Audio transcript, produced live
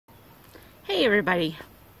Hey everybody,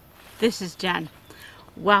 this is Jen.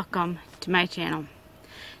 Welcome to my channel.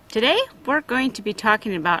 Today we're going to be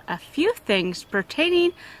talking about a few things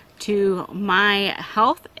pertaining to my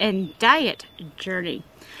health and diet journey.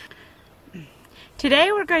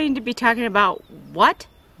 Today we're going to be talking about what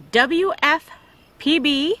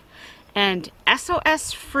WFPB and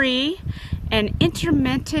SOS free and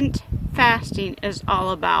intermittent fasting is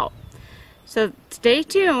all about. So stay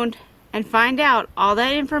tuned and find out all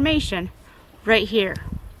that information right here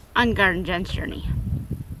on Garden Jen's Journey.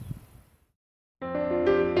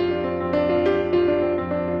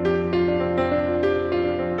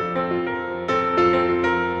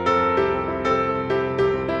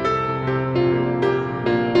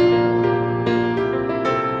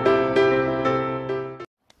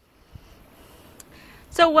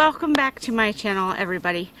 So welcome back to my channel,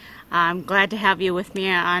 everybody. I'm glad to have you with me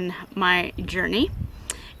on my journey.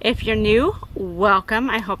 If you're new, welcome.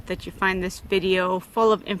 I hope that you find this video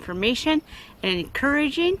full of information and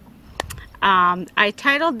encouraging. I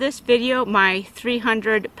titled this video My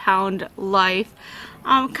 300-Pound Life,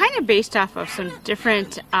 kind of based off of some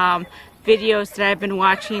different videos that I've been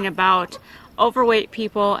watching about overweight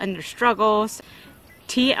people and their struggles.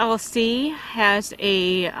 TLC has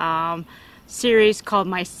a series called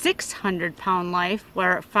My 600-Pound Life,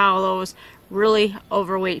 where it follows really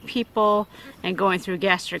overweight people and going through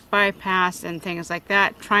gastric bypass and things like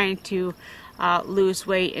that, trying to lose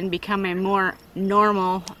weight and become a more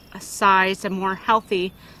normal size, a more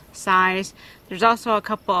healthy size. There's also a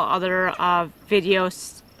couple other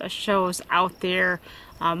shows out there,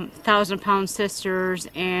 1,000-Pound Sisters,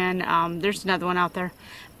 and there's another one out there.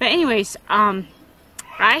 But anyways, I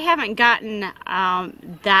haven't gotten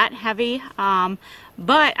that heavy,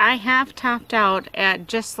 but I have topped out at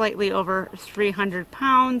just slightly over 300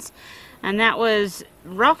 pounds, and that was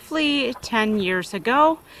roughly 10 years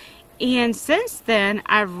ago. And since then,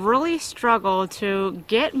 I've really struggled to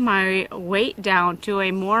get my weight down to a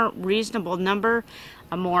more reasonable number,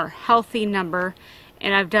 a more healthy number,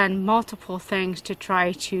 and I've done multiple things to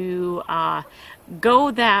try to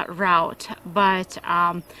go that route. But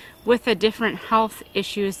with the different health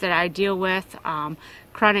issues that I deal with,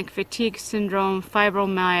 chronic fatigue syndrome,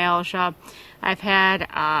 fibromyalgia, I've had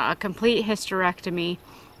a complete hysterectomy,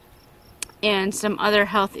 and some other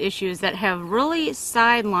health issues that have really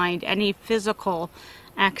sidelined any physical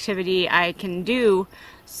activity I can do.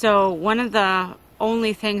 So one of the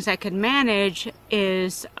only things I can manage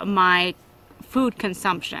is my food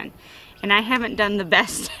consumption, and I haven't done the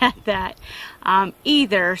best at that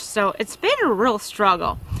either, so it's been a real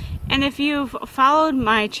struggle. And if you've followed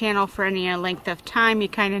my channel for any length of time, you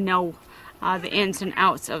kind of know the ins and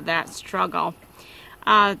outs of that struggle.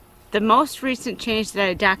 The most recent change that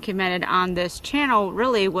I documented on this channel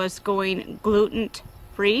really was going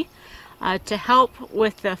gluten-free to help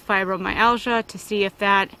with the fibromyalgia, to see if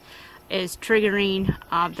that is triggering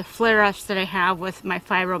the flare-ups that I have with my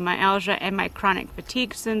fibromyalgia and my chronic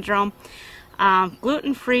fatigue syndrome.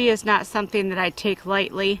 Gluten-free is not something that I take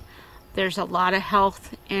lightly. There's a lot of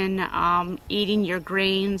health in eating your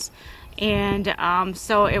grains, and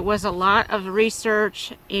so it was a lot of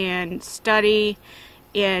research and study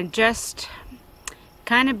and just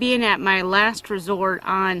kind of being at my last resort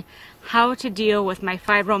on how to deal with my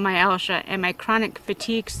fibromyalgia and my chronic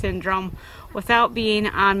fatigue syndrome without being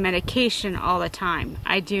on medication all the time.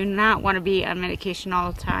 I do not want to be on medication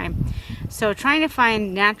all the time. So trying to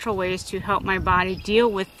find natural ways to help my body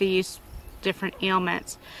deal with these different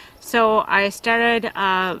ailments. So I started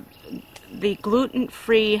the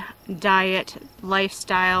gluten-free diet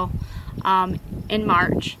lifestyle in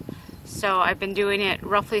March. So I've been doing it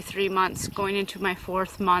roughly 3 months, going into my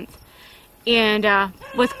 4th month. And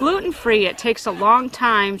with gluten-free, it takes a long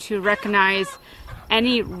time to recognize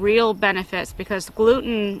any real benefits, because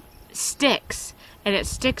gluten sticks, and it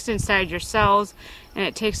sticks inside your cells, and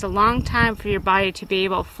it takes a long time for your body to be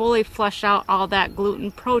able to fully flush out all that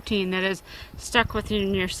gluten protein that is stuck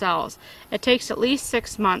within your cells. It takes at least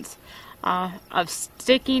 6 months of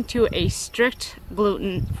sticking to a strict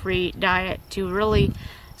gluten-free diet to really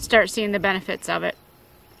start seeing the benefits of it.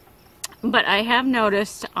 But I have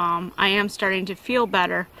noticed I am starting to feel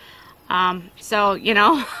better. So, you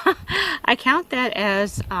know, I count that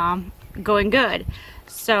as going good.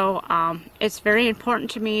 So it's very important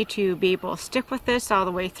to me to be able to stick with this all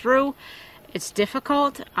the way through. It's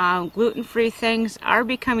difficult. Gluten-free things are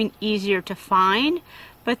becoming easier to find,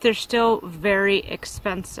 but they're still very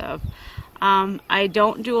expensive. I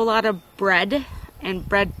don't do a lot of bread and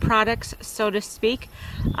bread products, so to speak,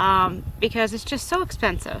 because it's just so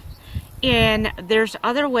expensive. And there's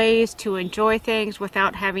other ways to enjoy things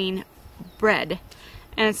without having bread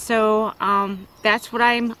And so that's what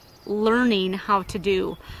I'm learning how to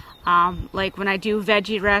do. Like when I do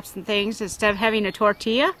veggie wraps and things, instead of having a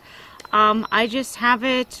tortilla, I just have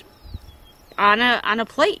it on a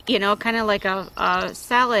plate, you know, kind of like a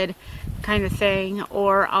salad kind of thing,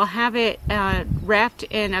 or I'll have it wrapped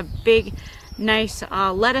in a big nice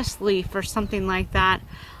lettuce leaf or something like that.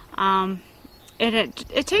 And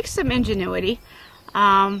it takes some ingenuity,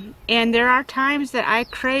 and there are times that I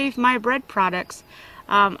crave my bread products.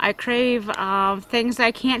 I crave things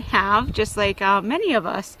I can't have, just like many of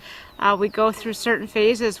us. We go through certain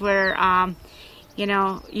phases where you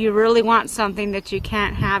know, you really want something that you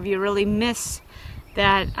can't have. You really miss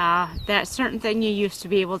that certain thing you used to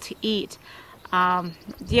be able to eat.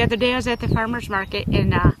 The other day I was at the farmer's market,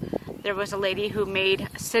 and there was a lady who made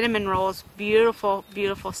cinnamon rolls, beautiful,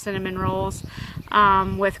 beautiful cinnamon rolls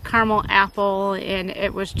with caramel apple, and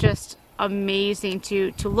it was just amazing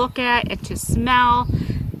to look at and to smell,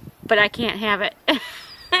 but I can't have it.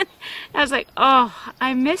 I was like, oh,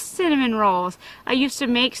 I miss cinnamon rolls. I used to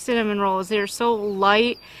make cinnamon rolls. They were so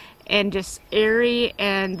light and just airy,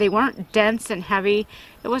 and they weren't dense and heavy.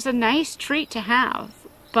 It was a nice treat to have,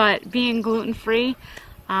 but being gluten-free,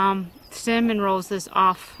 cinnamon rolls is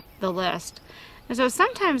off the list. And so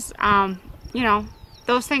sometimes, you know,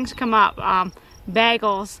 those things come up,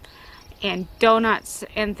 bagels and donuts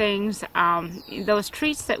and things, those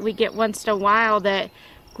treats that we get once in a while, that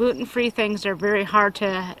gluten-free things are very hard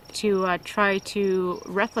to try to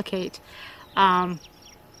replicate.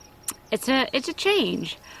 It's a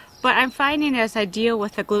change, but I'm finding as I deal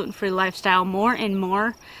with the gluten-free lifestyle more and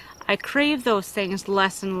more, I crave those things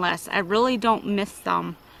less and less. I really don't miss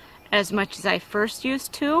them as much as I first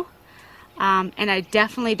used to, and I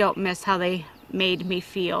definitely don't miss how they made me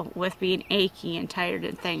feel with being achy and tired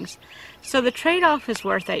and things. So the trade-off is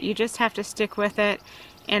worth it. You just have to stick with it,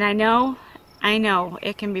 and I know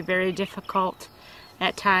it can be very difficult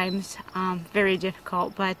at times, very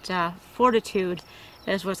difficult, but fortitude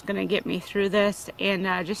is what's going to get me through this, and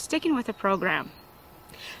just sticking with the program.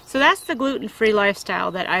 So that's the gluten-free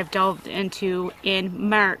lifestyle that I've delved into in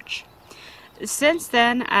March. Since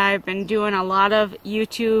then, I've been doing a lot of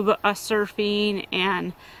YouTube surfing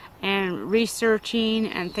and researching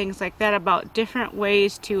and things like that about different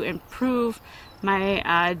ways to improve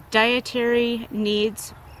my dietary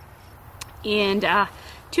needs. And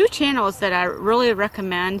two channels that I really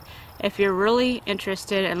recommend if you're really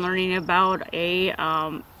interested in learning about a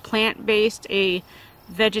plant-based, a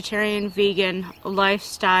vegetarian, vegan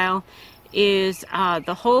lifestyle is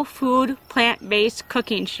the Whole Food Plant-Based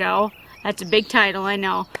Cooking Show. That's a big title, I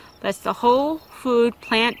know. That's the Whole Food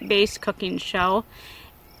Plant-Based Cooking Show.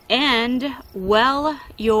 And Well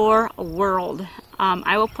Your World.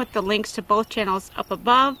 I will put the links to both channels up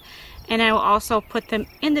above, and I will also put them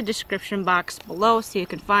in the description box below so you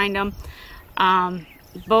can find them.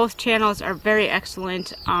 Both channels are very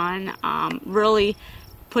excellent on really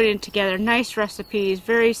putting together nice recipes,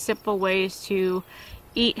 very simple ways to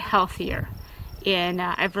eat healthier. And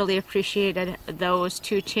I've really appreciated those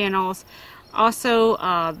two channels. Also,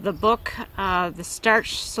 the book, The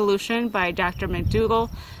Starch Solution by Dr. McDougall,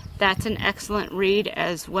 that's an excellent read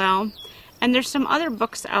as well. And there's some other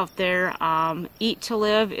books out there. Eat to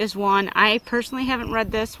Live is one. I personally haven't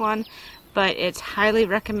read this one, but it's highly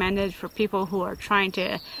recommended for people who are trying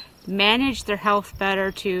to manage their health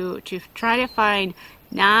better, to try to find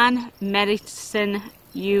non-medicine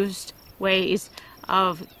used ways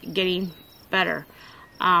of getting better.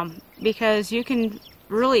 Because you can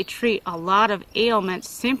really treat a lot of ailments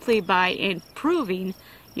simply by improving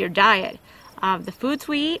your diet. The foods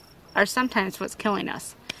we eat are sometimes what's killing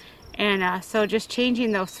us. And so just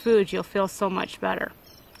changing those foods, you'll feel so much better.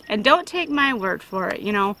 And don't take my word for it,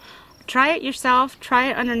 you know. Try it yourself. Try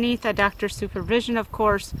it underneath a doctor's supervision, of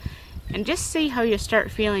course. And just see how you start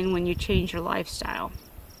feeling when you change your lifestyle.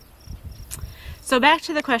 So back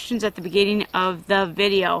to the questions at the beginning of the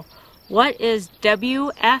video. What is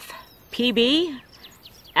WFPB,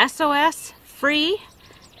 SOS, free,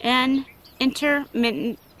 and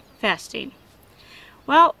intermittent fasting?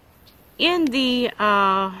 Well, in the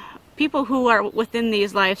people who are within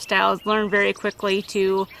these lifestyles learn very quickly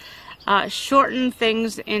to shorten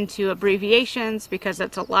things into abbreviations because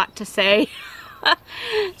that's a lot to say.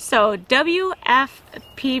 So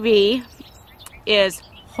WFPB is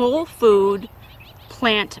whole food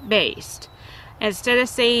plant-based. Instead of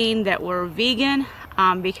saying that we're vegan,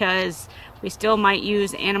 because we still might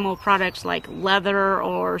use animal products like leather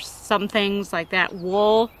or some things like that,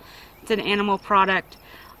 wool, it's an animal product.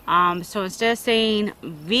 So instead of saying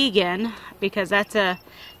vegan, because that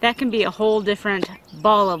can be a whole different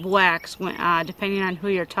ball of wax depending on who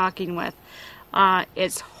you're talking with.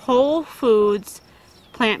 It's whole foods,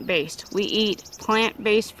 plant-based. We eat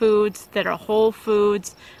plant-based foods that are whole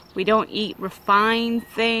foods. We don't eat refined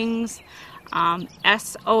things.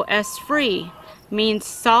 SOS free means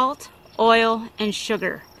salt, oil, and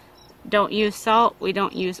sugar. Don't use salt, we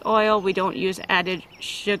don't use oil, we don't use added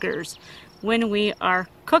sugars when we are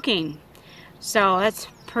cooking. So that's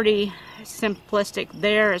pretty simplistic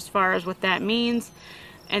there as far as what that means.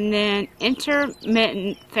 And then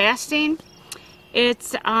intermittent fasting,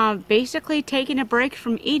 it's basically taking a break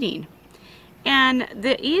from eating. And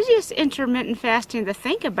the easiest intermittent fasting to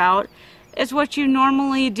think about is what you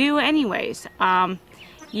normally do anyways.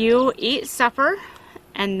 You eat supper,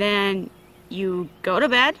 and then you go to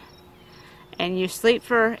bed, and you sleep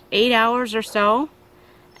for 8 hours or so,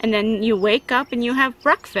 and then you wake up and you have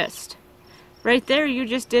breakfast. Right there, you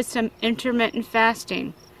just did some intermittent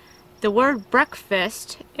fasting. The word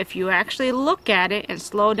breakfast, if you actually look at it and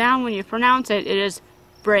slow down when you pronounce it, it is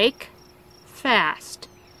break fast.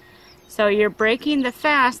 So you're breaking the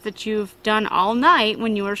fast that you've done all night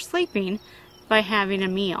when you were sleeping by having a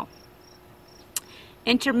meal.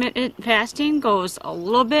 Intermittent fasting goes a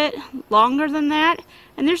little bit longer than that,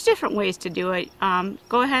 and there's different ways to do it.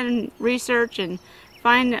 Go ahead and research and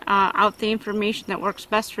find out the information that works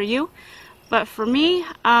best for you. But for me,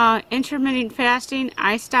 intermittent fasting,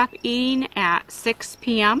 I stop eating at 6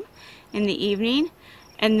 p.m. in the evening,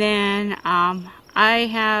 and then I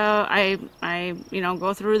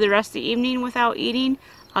go through the rest of the evening without eating.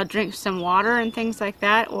 I'll drink some water and things like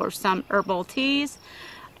that, or some herbal teas.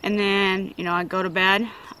 And then, I go to bed,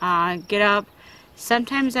 get up.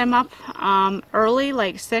 Sometimes I'm up early,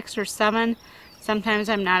 like 6 or 7. Sometimes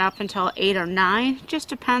I'm not up until 8 or 9. Just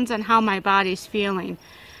depends on how my body's feeling.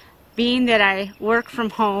 Being that I work from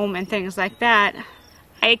home and things like that,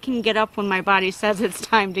 I can get up when my body says it's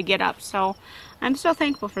time to get up. So I'm so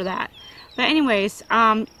thankful for that. But anyways,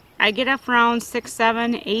 I get up around 6,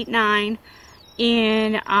 7, 8, 9,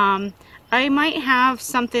 and I might have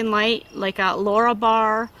something light like a Laura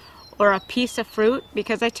bar or a piece of fruit,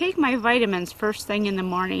 because I take my vitamins first thing in the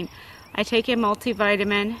morning. I take a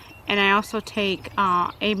multivitamin, and I also take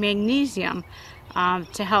a magnesium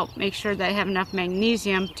to help make sure that I have enough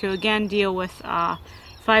magnesium to again deal with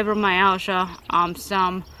fibromyalgia,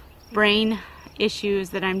 some brain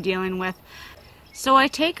issues that I'm dealing with. So I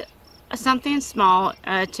take something small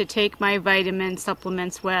to take my vitamin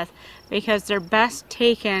supplements with, because they're best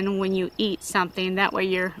taken when you eat something. That way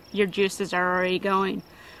your juices are already going.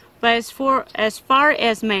 But as far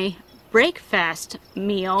as my breakfast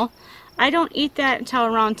meal, I don't eat that until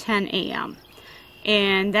around 10 a.m.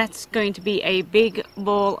 and that's going to be a big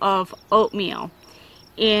bowl of oatmeal.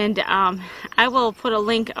 And I will put a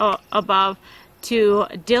link above to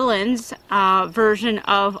Dylan's version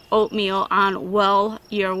of oatmeal on Well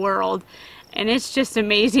Your World, and it's just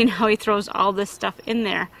amazing how he throws all this stuff in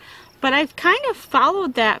there. But I've kind of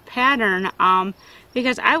followed that pattern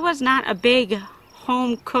because I was not a big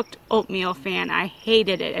home cooked oatmeal fan. I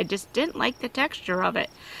hated it. I just didn't like the texture of it.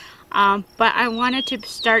 But I wanted to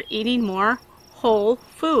start eating more whole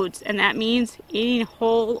foods, and that means eating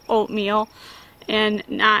whole oatmeal and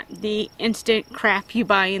not the instant crap you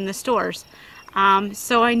buy in the stores.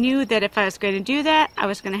 So I knew that if I was going to do that, I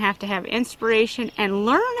was going to have inspiration and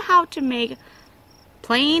learn how to make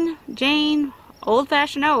plain Jane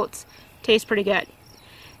old-fashioned oats taste pretty good.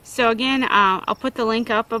 So again, I'll put the link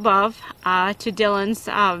up above to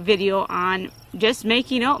Dylan's video on just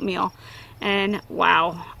making oatmeal. And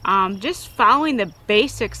wow, just following the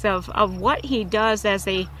basics of what he does as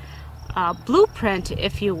a blueprint,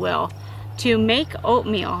 if you will, to make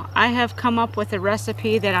oatmeal. I have come up with a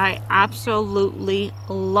recipe that I absolutely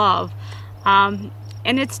love, and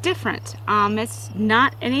it's different. It's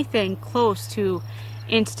not anything close to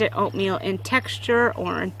instant oatmeal in texture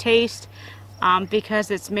or in taste, because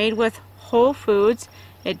it's made with whole foods.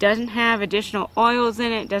 It doesn't have additional oils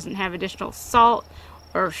in it. It doesn't have additional salt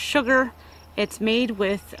or sugar. It's made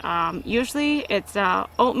with, usually it's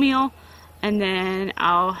oatmeal, and then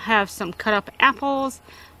I'll have some cut up apples.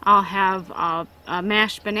 I'll have a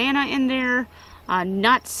mashed banana in there,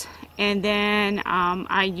 nuts, and then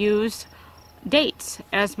I use dates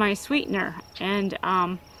as my sweetener, and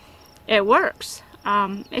it works.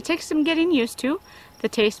 It takes some getting used to. The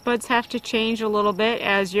taste buds have to change a little bit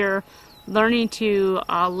as you're learning to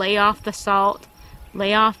lay off the salt,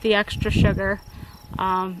 lay off the extra sugar,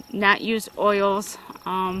 not use oils.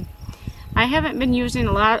 I haven't been using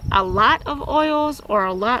a lot of oils or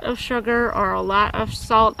a lot of sugar or a lot of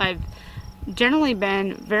salt. I've generally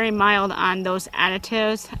been very mild on those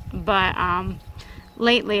additives, but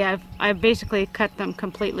lately I've basically cut them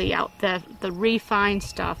completely out. The refined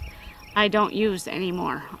stuff I don't use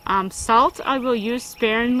anymore. Salt I will use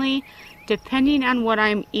sparingly depending on what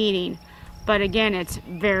I'm eating, but again, it's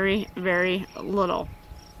very, very little.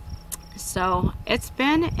 So it's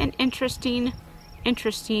been an interesting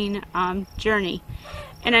journey,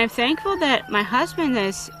 and I'm thankful that my husband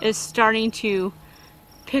is starting to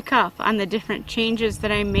pick up on the different changes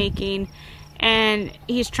that I'm making, and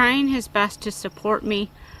he's trying his best to support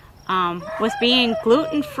me with being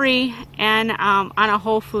gluten-free and on a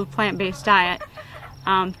whole food plant-based diet.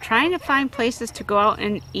 Trying to find places to go out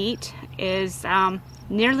and eat is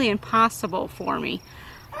nearly impossible for me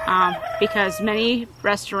because many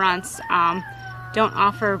restaurants don't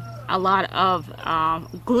offer a lot of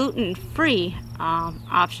gluten-free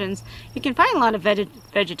options. You can find a lot of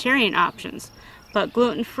vegetarian options, but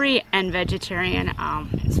gluten-free and vegetarian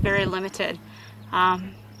is very limited.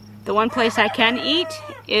 The one place I can eat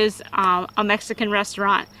is a Mexican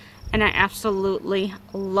restaurant, and I absolutely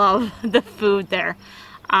love the food there.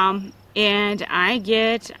 And I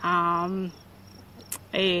get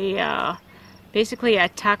basically a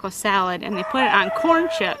taco salad, and they put it on corn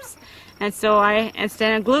chips. And so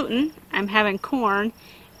instead of gluten, I'm having corn,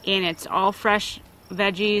 and it's all fresh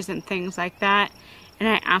veggies and things like that. And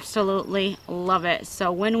I absolutely love it.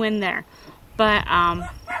 So win-win there. But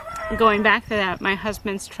going back to that, my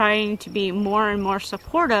husband's trying to be more and more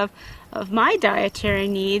supportive of my dietary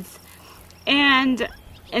needs, and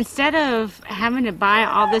instead of having to buy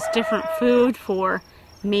all this different food for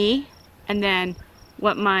me and then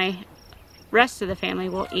what my rest of the family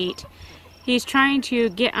will eat, he's trying to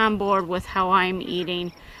get on board with how I'm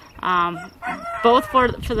eating, both for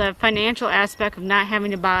the financial aspect of not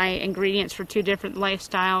having to buy ingredients for two different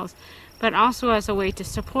lifestyles, but also as a way to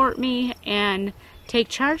support me and take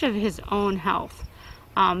charge of his own health,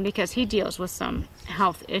 because he deals with some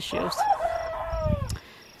health issues.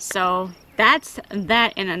 So that's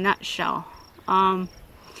that in a nutshell.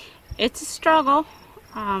 It's a struggle.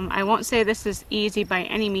 I won't say this is easy by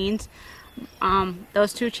any means.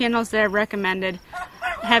 Those two channels that I recommended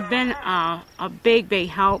have been a big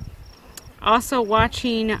help. Also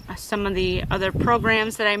watching some of the other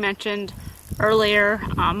programs that I mentioned earlier,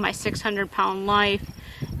 My 600-Pound Life,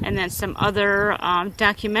 and then some other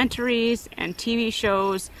documentaries and TV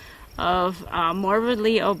shows of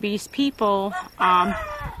morbidly obese people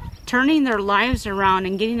turning their lives around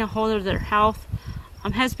and getting a hold of their health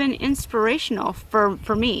has been inspirational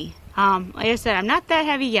for me. Like I said, I'm not that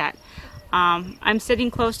heavy yet. I'm sitting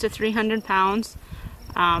close to 300 pounds.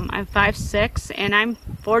 I'm 5'6", and I'm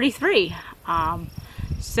 43.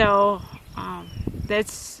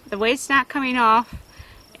 That's the weight's not coming off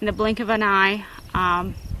in the blink of an eye.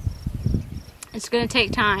 It's going to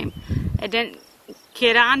take time. It didn't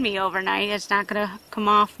get on me overnight. It's not going to come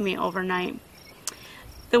off me overnight.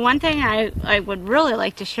 The one thing I would really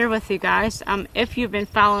like to share with you guys, if you've been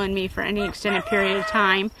following me for any extended period of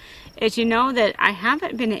time, is you know that I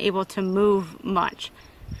haven't been able to move much.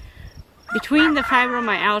 Between the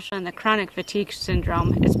fibromyalgia and the chronic fatigue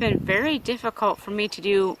syndrome, it's been very difficult for me to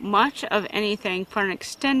do much of anything for an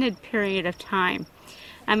extended period of time.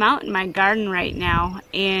 I'm out in my garden right now,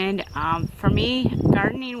 and for me,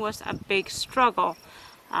 gardening was a big struggle.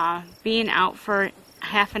 Being out for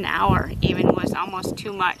half an hour even was almost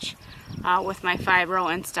too much with my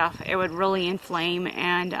fibro and stuff. It would really inflame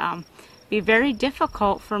and be very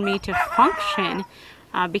difficult for me to function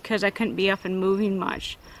because I couldn't be up and moving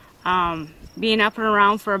much. Being up and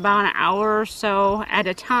around for about an hour or so at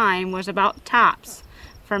a time was about tops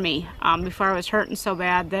for me before I was hurting so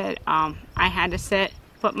bad that I had to sit,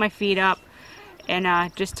 put my feet up,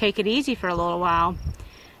 and just take it easy for a little while.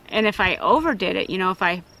 And if I overdid it, you know, if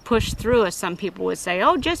I pushed through, as some people would say,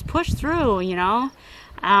 oh, just push through, you know,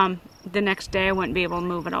 the next day I wouldn't be able to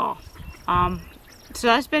move at all. So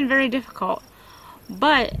that's been very difficult.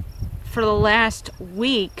 But for the last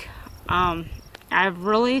week, I've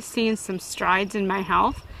really seen some strides in my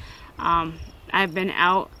health. I've been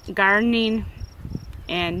out gardening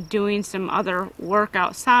and doing some other work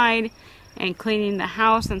outside and cleaning the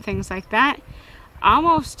house and things like that,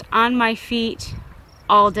 almost on my feet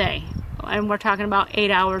all day. And we're talking about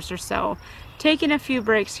 8 hours or so. Taking a few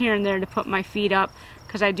breaks here and there to put my feet up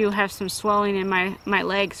because I do have some swelling in my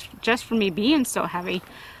legs just from me being so heavy.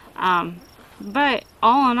 But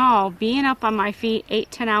all in all, being up on my feet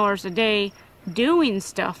 8-10 hours a day, doing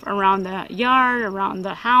stuff around the yard, around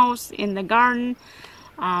the house, in the garden,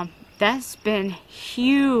 that's been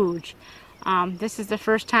huge. This is the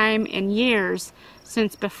first time in years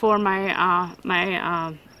since before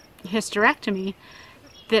my hysterectomy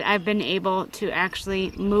that I've been able to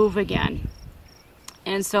actually move again.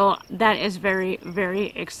 And so that is very, very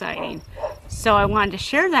exciting. So I wanted to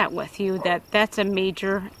share that with you, that that's a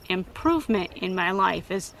major improvement in my life,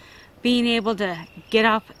 is being able to get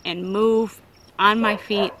up and move on my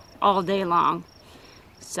feet all day long.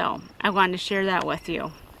 So I wanted to share that with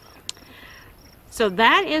you. So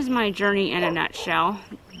that is my journey in a nutshell.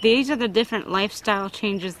 These are the different lifestyle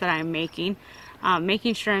changes that I'm making.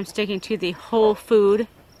 Making sure I'm sticking to the whole food,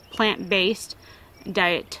 plant-based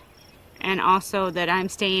diet, and also that I'm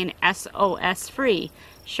staying SOS free,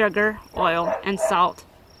 sugar, oil, and salt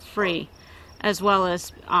free, as well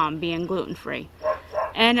as being gluten free.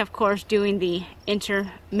 And of course doing the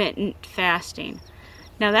intermittent fasting.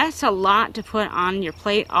 Now that's a lot to put on your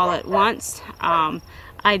plate all at once.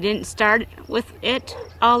 I didn't start with it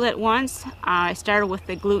all at once. I started with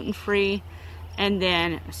the gluten free, and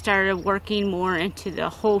then started working more into the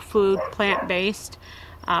whole food plant-based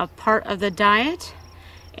part of the diet.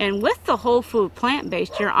 And with the whole food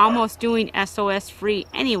plant-based, you're almost doing SOS free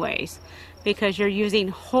anyways, because you're using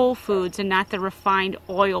whole foods and not the refined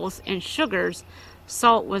oils and sugars.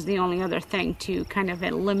 Salt was the only other thing to kind of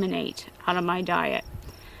eliminate out of my diet.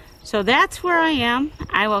 So that's where I am.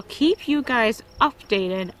 I will keep you guys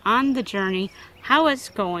updated on the journey, how it's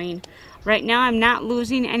going. Right now I'm not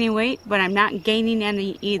losing any weight, but I'm not gaining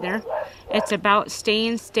any either. It's about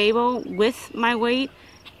staying stable with my weight,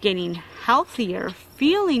 getting healthier,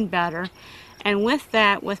 feeling better, and with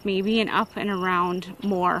that, with me being up and around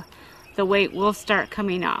more, the weight will start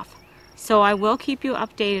coming off. So I will keep you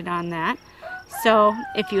updated on that. So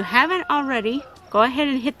if you haven't already, go ahead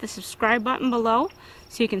and hit the subscribe button below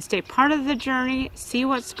so you can stay part of the journey, see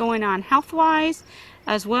what's going on health-wise,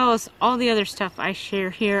 as well as all the other stuff I share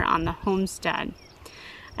here on the homestead.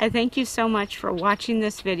 I thank you so much for watching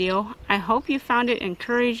this video. I hope you found it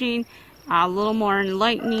encouraging, a little more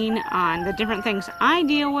enlightening on the different things I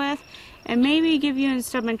deal with, and maybe give you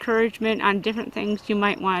some encouragement on different things you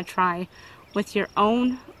might want to try with your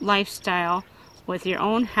own lifestyle, with your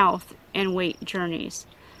own health and weight journeys.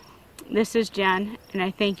 This is Jen, and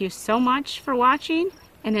I thank you so much for watching,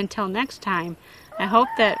 and until next time, I hope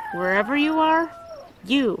that wherever you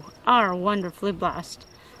are wonderfully blessed.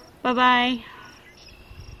 Bye-bye.